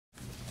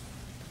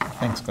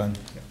Thanks, Glenn.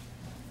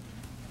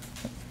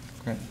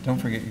 Great. Don't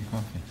forget your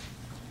coffee.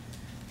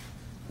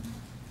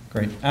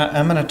 Great.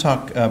 I'm going to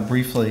talk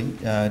briefly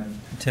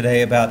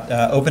today about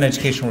open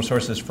educational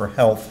resources for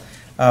health.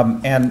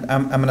 And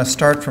I'm going to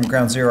start from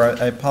ground zero.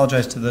 I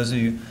apologize to those of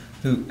you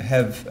who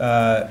have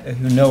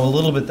who know a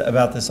little bit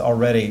about this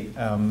already,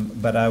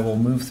 but I will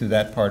move through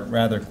that part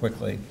rather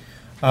quickly.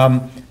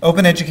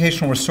 Open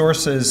educational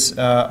resources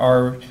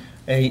are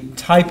a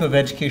type of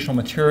educational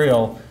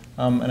material,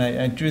 and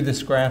I drew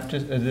this graph,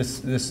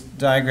 this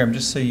diagram,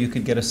 just so you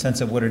could get a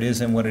sense of what it is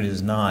and what it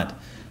is not.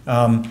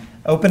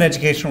 Open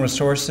educational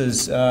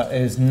resources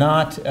is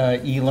not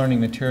e-learning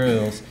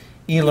materials.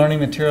 E-learning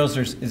materials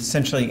are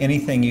essentially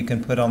anything you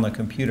can put on the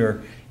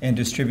computer and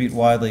distribute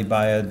widely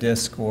by a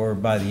disk or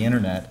by the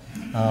internet.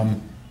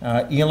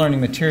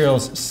 E-learning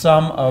materials,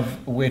 some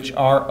of which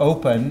are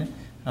open,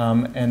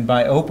 and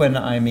by open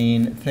I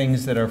mean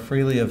things that are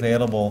freely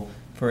available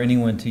for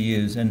anyone to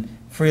use. And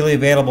freely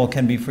available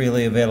can be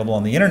freely available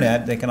on the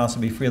internet. They can also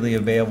be freely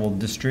available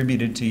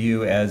distributed to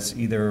you as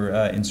either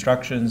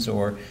instructions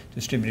or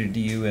distributed to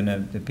you in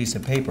a piece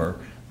of paper.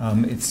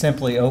 It's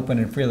simply open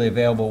and freely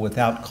available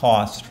without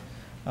cost.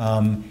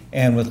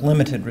 And with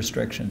limited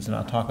restrictions, and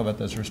I'll talk about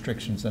those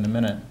restrictions in a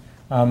minute.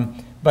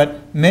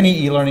 But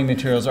many e-learning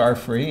materials are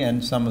free,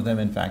 and some of them,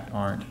 in fact,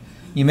 aren't.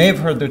 You may have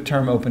heard the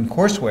term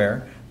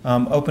OpenCourseWare.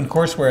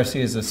 OpenCourseWare I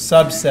see as a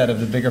subset of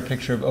the bigger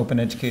picture of open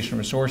education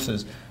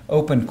resources.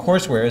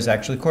 OpenCourseWare is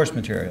actually course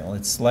material.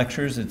 It's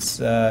lectures, it's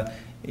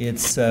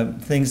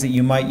things that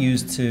you might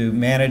use to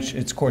manage,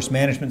 it's course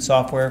management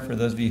software for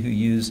those of you who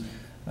use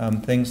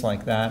things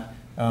like that.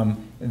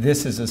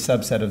 This is a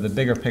subset of the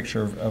bigger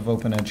picture of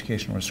open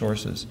educational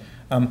resources.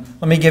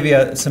 Let me give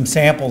you some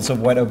samples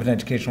of what open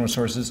educational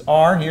resources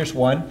are. Here's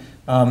one.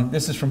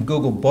 This is from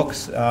Google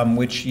Books,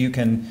 which you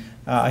can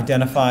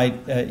identify,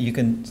 you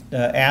can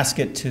ask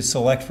it to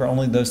select for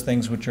only those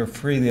things which are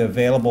freely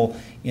available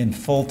in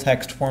full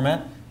text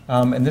format.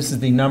 And this is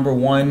the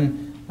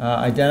 #1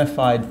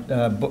 identified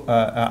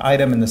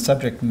item in the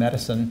subject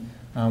medicine,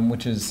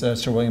 which is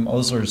Sir William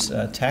Osler's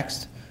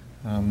text.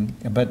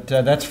 But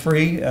that's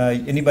free.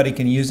 Anybody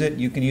can use it.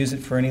 You can use it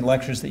for any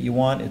lectures that you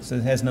want. It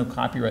has no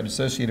copyright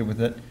associated with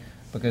it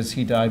because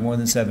he died more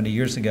than 70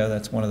 years ago.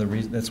 That's one of the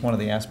that's one of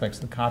the aspects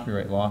of the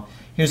copyright law.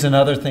 Here's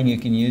another thing you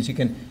can use.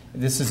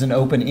 This is an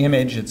open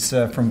image. It's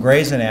from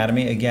Gray's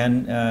Anatomy.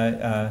 Again,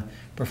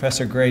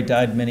 Professor Gray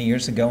died many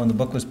years ago, and the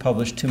book was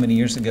published too many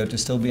years ago to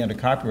still be under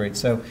copyright.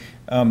 So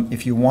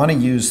if you want to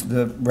use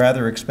the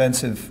rather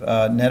expensive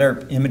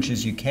netter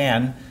images, you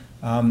can.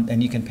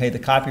 And you can pay the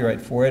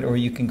copyright for it, or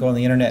you can go on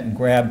the internet and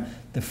grab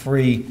the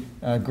free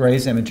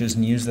Gray's images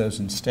and use those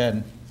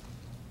instead.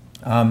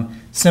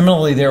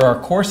 Similarly, there are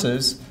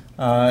courses,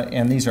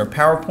 and these are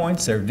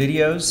PowerPoints, they're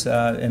videos,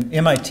 and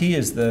MIT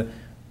is the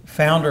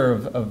founder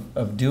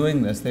of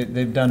doing this.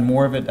 They've done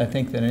more of it, I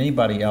think, than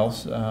anybody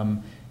else.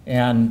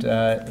 And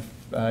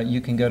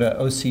you can go to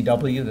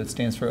OCW, that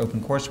stands for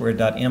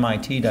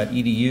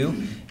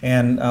opencourseware.mit.edu,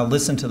 and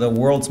listen to the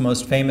world's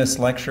most famous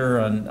lecture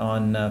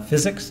on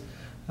physics.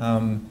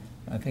 I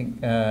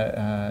think,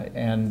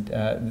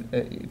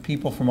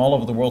 people from all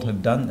over the world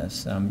have done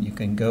this. You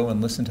can go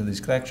and listen to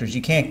these lectures.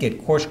 You can't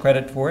get course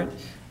credit for it.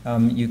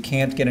 You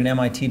can't get an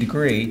MIT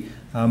degree,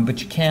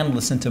 but you can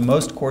listen to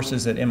most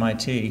courses at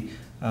MIT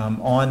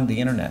on the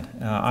internet,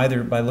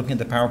 either by looking at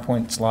the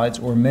PowerPoint slides,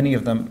 or many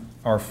of them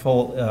are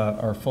full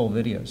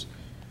videos.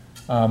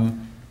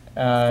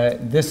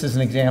 This is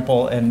an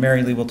example, and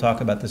Mary Lee will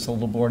talk about this a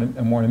little more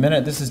in a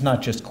minute. This is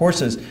not just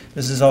courses,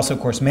 this is also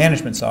course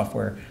management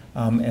software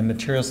and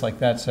materials like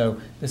that, so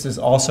this is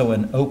also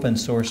an open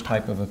source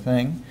type of a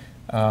thing.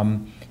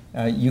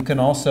 You can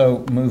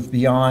also move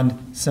beyond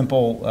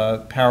simple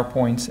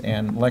PowerPoints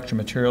and lecture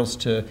materials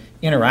to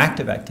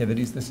interactive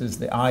activities. This is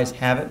the Eyes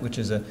Have It, which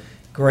is a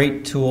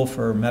great tool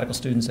for medical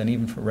students and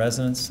even for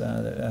residents,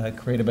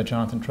 created by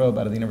Jonathan Trobe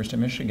out of the University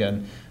of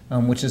Michigan,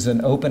 which is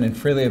an open and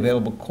freely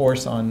available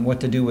course on what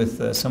to do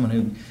with someone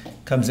who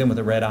comes in with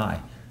a red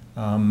eye,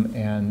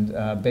 and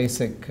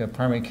basic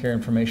primary care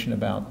information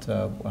about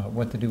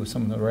what to do with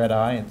someone with a red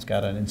eye. It's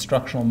got an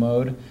instructional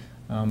mode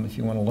if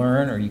you want to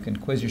learn, or you can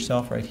quiz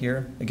yourself right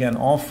here. Again,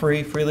 all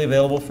free, freely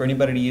available for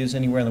anybody to use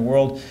anywhere in the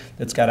world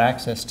that's got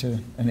access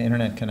to an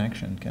internet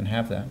connection can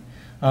have that.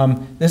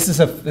 This is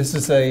a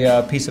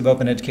piece of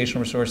open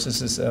educational resource.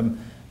 This is a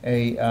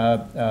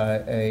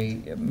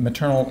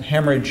maternal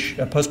hemorrhage,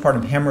 a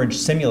postpartum hemorrhage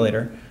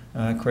simulator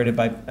created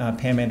by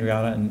Pam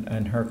Andriata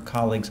and her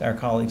colleagues, our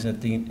colleagues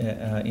at the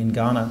in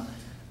Ghana,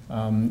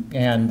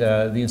 and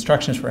the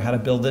instructions for how to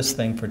build this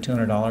thing for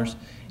 $200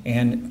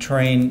 and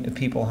train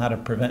people how to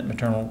prevent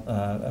maternal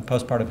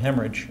postpartum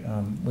hemorrhage,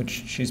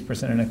 which she's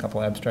presented in a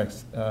couple of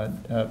abstracts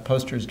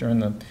posters during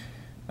the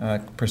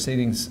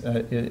proceedings,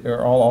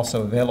 are all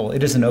also available.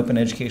 It is an open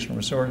educational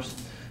resource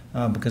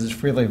because it's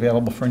freely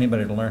available for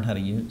anybody to learn how to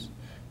use.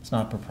 It's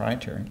not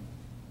proprietary.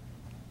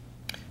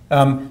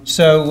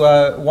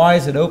 Why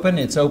is it open?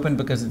 It's open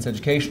because it's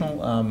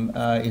educational.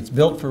 It's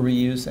built for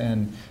reuse,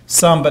 and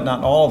some, but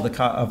not all,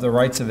 of the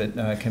rights of it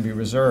can be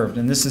reserved.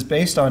 And this is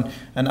based on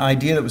an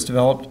idea that was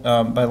developed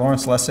by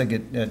Lawrence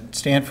Lessig at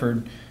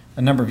Stanford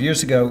a number of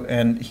years ago,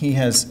 and he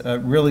has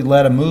really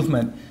led a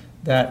movement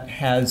that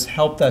has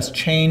helped us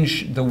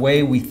change the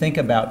way we think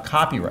about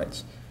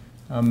copyrights.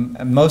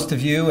 Most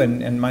of you,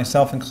 and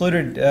myself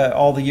included,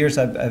 all the years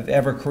I've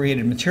ever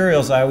created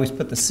materials, I always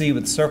put the C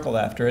with a circle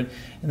after it,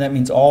 and that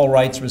means all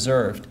rights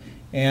reserved.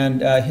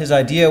 And his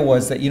idea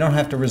was that you don't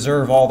have to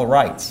reserve all the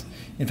rights.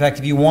 In fact,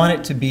 if you want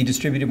it to be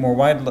distributed more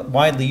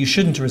widely, you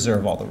shouldn't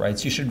reserve all the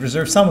rights. You should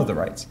reserve some of the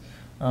rights.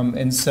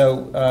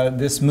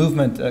 This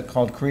movement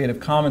called Creative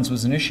Commons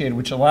was initiated,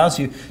 which allows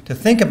you to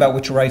think about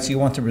which rights you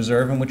want to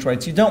reserve and which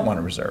rights you don't want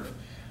to reserve.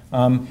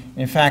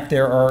 In fact,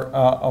 there are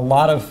a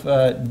lot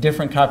of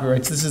different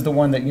copyrights. This is the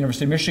one that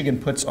University of Michigan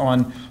puts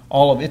on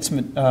all of its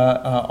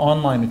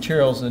online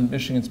materials, and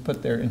Michigan's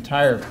put their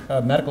entire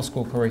medical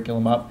school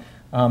curriculum up.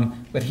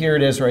 But here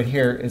it is right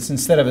here. It's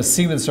instead of a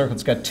C with a circle,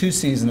 it's got two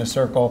C's in a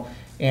circle.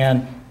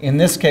 And in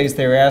this case,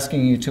 they're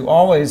asking you to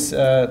always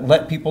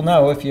let people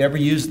know, if you ever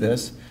use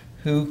this,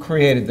 who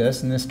created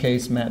this, in this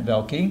case, Matt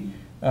Velke,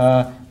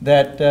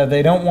 that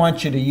they don't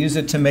want you to use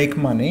it to make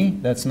money,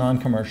 that's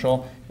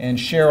non-commercial, and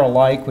share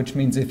alike, which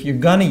means if you're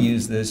going to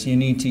use this, you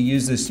need to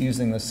use this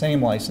using the same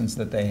license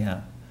that they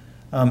have.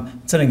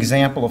 It's an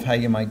example of how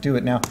you might do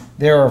it. Now,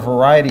 there are a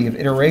variety of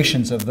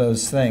iterations of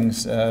those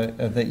things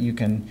that you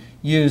can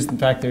use. In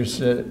fact, there's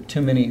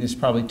too many, it's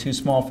probably too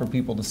small for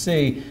people to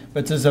see,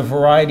 but there's a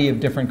variety of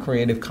different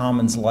Creative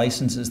Commons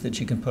licenses that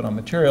you can put on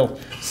material,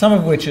 some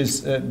of which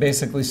is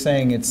basically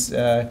saying it's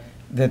that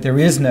there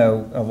is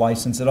no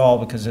license at all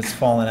because it's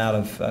fallen out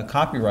of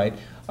copyright.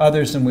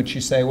 Others in which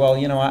you say, well,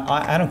 you know,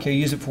 I don't care,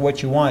 use it for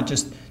what you want,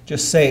 just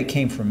say it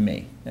came from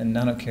me, and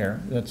I don't care.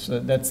 That's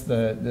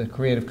the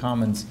Creative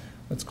Commons,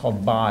 what's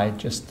called BY,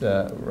 just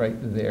right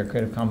there,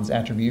 Creative Commons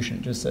attribution.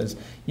 It just says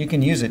you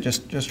can use it.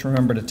 Just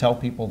remember to tell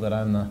people that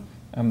I'm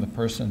the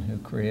person who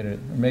created it.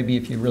 Or maybe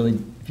if you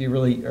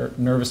really are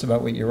nervous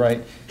about what you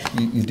write,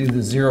 you do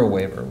the zero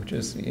waiver, which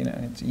is, you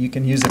know, you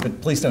can use it,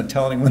 but please don't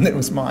tell anyone that it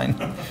was mine.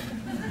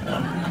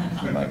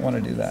 You might want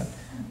to do that.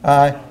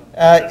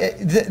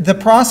 The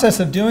process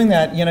of doing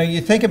that, you know,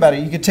 you think about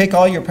it, you could take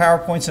all your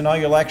PowerPoints and all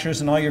your lectures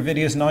and all your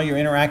videos and all your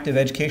interactive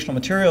educational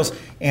materials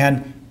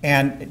and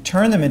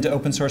turn them into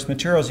open source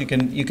materials. You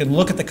can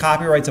look at the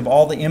copyrights of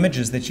all the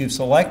images that you've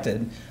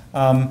selected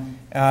and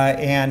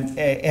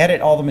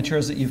edit all the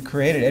materials that you've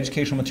created,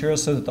 educational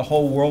materials, so that the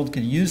whole world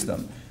could use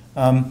them.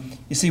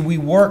 You see, we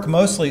work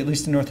mostly, at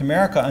least in North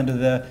America, under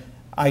the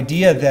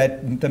idea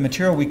that the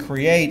material we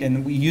create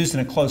and we use in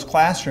a closed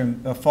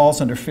classroom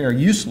falls under fair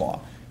use law,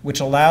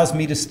 which allows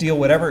me to steal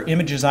whatever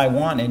images I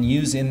want and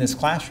use in this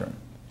classroom.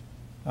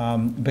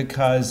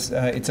 Because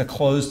it's a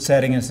closed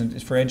setting,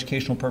 it's for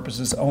educational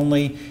purposes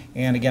only,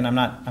 and again, I'm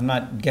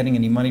not getting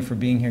any money for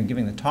being here and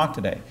giving the talk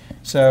today.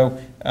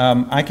 So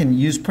I can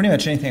use pretty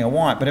much anything I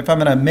want, but if I'm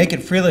going to make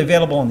it freely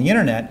available on the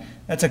internet,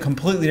 that's a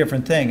completely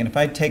different thing. And if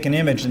I take an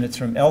image and it's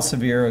from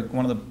Elsevier,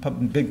 one of the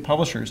big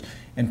publishers,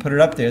 and put it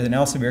up there, then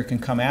Elsevier can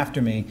come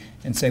after me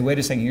and say, wait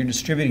a second, you're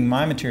distributing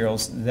my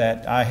materials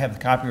that I have the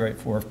copyright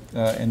for,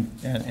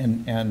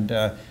 and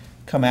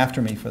come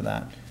after me for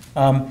that.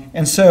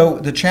 And so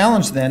the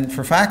challenge then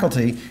for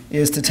faculty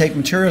is to take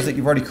materials that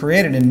you've already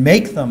created and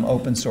make them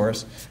open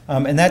source,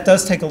 and that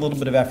does take a little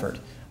bit of effort.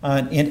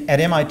 At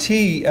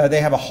MIT, they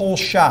have a whole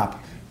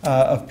shop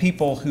of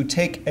people who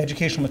take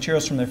educational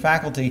materials from their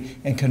faculty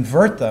and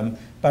convert them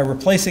by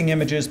replacing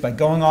images, by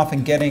going off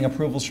and getting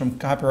approvals from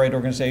copyright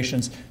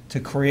organizations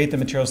to create the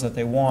materials that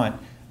they want.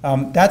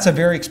 That's a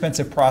very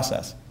expensive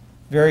process.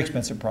 Very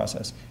expensive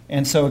process.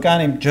 And so a guy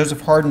named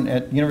Joseph Hardin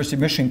at University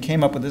of Michigan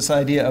came up with this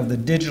idea of the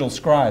digital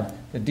scribe,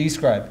 the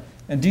D-scribe.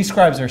 And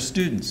D-scribes are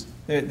students.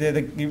 They're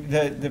you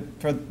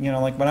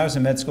know, like when I was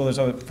in med school, there's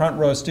a front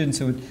row of students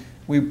who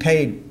we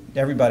paid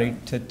everybody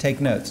to take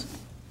notes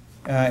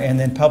and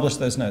then publish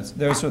those notes.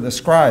 Those are the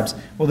scribes.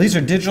 Well, these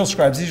are digital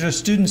scribes. These are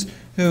students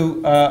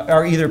who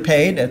are either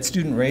paid at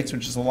student rates,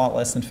 which is a lot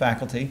less than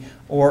faculty,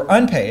 or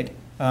unpaid,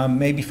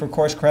 maybe for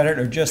course credit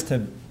or just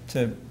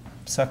to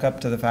suck up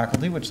to the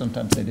faculty, which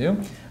sometimes they do,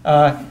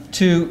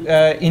 to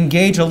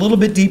engage a little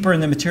bit deeper in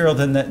the material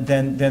than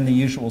the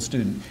usual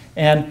student.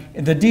 And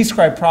the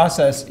D-scribe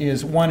process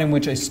is one in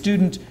which a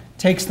student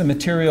takes the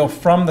material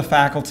from the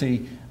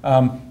faculty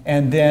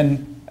and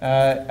then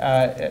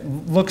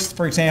looks,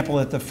 for example,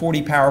 at the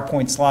 40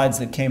 PowerPoint slides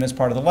that came as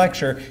part of the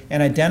lecture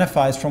and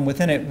identifies from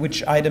within it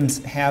which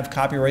items have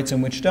copyrights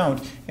and which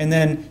don't. And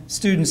then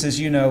students, as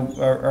you know,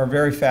 are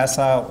very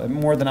facile,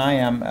 more than I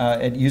am,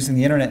 at using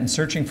the internet and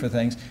searching for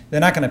things. They're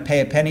not going to pay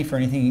a penny for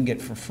anything you can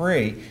get for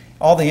free.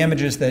 All the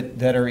images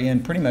that are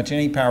in pretty much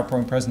any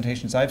PowerPoint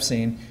presentations I've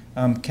seen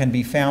can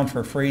be found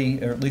for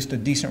free, or at least a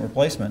decent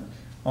replacement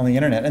on the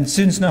internet. And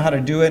students know how to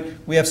do it.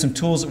 We have some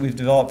tools that we've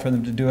developed for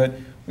them to do it.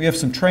 We have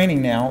some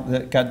training now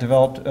that got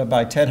developed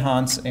by Ted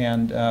Hans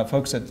and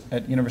folks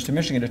at University of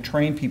Michigan to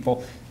train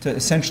people to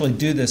essentially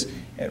do this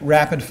at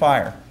rapid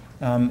fire.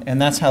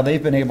 And that's how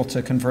they've been able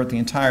to convert the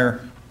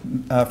entire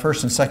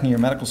first and second year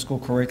medical school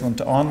curriculum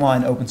to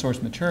online open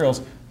source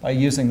materials by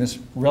using this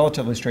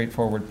relatively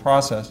straightforward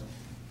process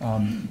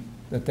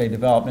that they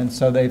developed. And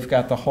so they've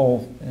got the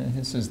whole,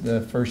 this is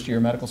the first year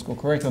medical school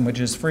curriculum, which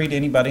is free to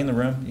anybody in the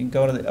room. You can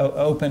go to the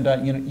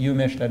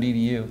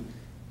open.umich.edu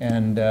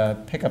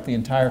and pick up the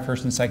entire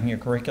first and second year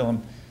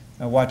curriculum,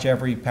 watch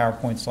every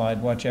PowerPoint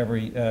slide, watch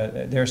every,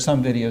 there are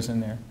some videos in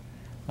there,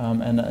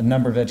 and a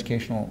number of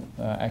educational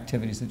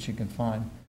activities that you can find.